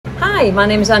Hi, my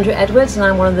name is Andrew Edwards and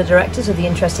I'm one of the directors of the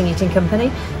Interesting Eating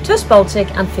Company, Tusk,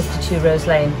 Baltic and 52 Rose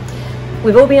Lane.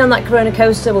 We've all been on that Corona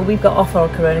coaster. Well, we've got off our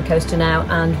Corona coaster now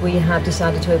and we have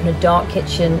decided to open a dark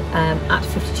kitchen at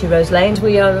 52 Rose Lane.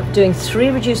 We are doing 3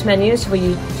 reduced menus.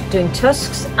 We're doing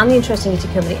Tusk's and the Interesting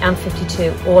Eating Company and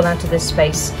 52 all out of this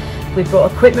space. We've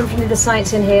brought equipment from the other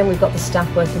sites in here and we've got the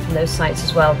staff working from those sites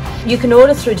as well. You can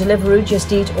order through Deliveroo,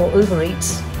 Just Eat or Uber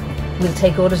Eats. We'll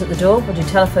take orders at the door, we'll do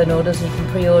telephone orders and you can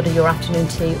pre-order your afternoon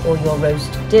tea or your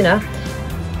roast dinner.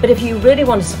 But if you really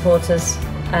want to support us,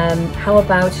 how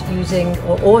about using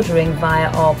or ordering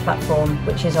via our platform,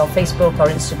 which is our Facebook, our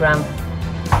Instagram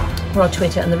or our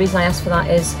Twitter. And the reason I ask for that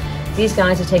is these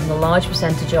guys are taking a large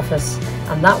percentage off us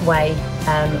and that way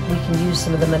we can use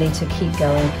some of the money to keep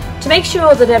going. To make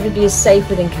sure that everybody is safe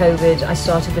within COVID, I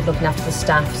started with looking after the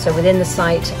staff. So within the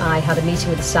site, I had a meeting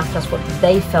with the staff, that's what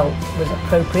they felt was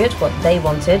appropriate, what they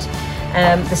wanted.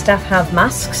 The staff have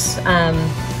masks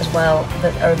as well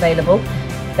that are available.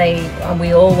 And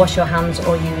we all wash our hands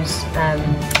or use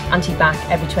anti-bac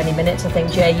every 20 minutes. I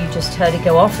think, Jay, you just heard it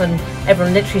go off and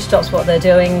everyone literally stops what they're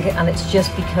doing and it's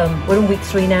just become, we're in week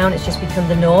 3 now and it's just become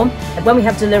the norm. And when we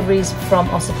have deliveries from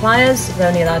our suppliers, they're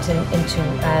only allowed into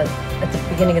at the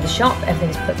beginning of the shop,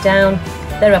 everything's put down,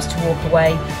 they're asked to walk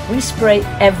away. We spray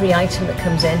every item that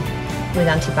comes in with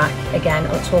anti-bac again,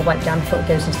 it's all wiped down before it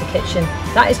goes into the kitchen.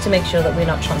 That is to make sure that we're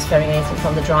not transferring anything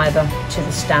from the driver to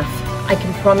the staff. I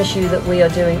can promise you that we are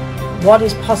doing what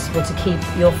is possible to keep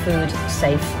your food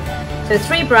safe. So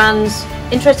 3 brands,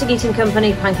 Interesting Eating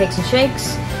Company, Pancakes and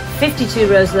Shakes, 52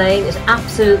 Rose Lane is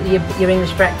absolutely your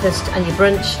English breakfast and your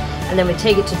brunch, and then we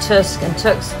take it to Tusk, and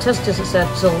Tusk doesn't serve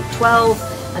till 12,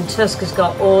 and Tusk has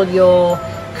got all your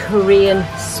Korean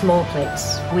small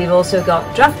plates. We've also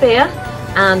got draft beer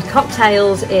and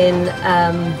cocktails in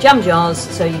jam jars,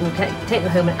 so you can take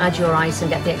them home and add your ice and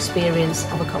get the experience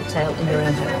of a cocktail in your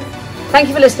own home. Thank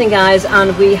you for listening, guys,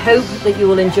 and we hope that you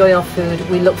will enjoy our food.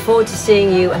 We look forward to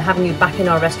seeing you and having you back in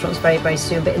our restaurants very, very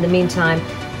soon, but in the meantime,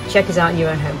 check us out in your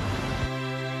own home.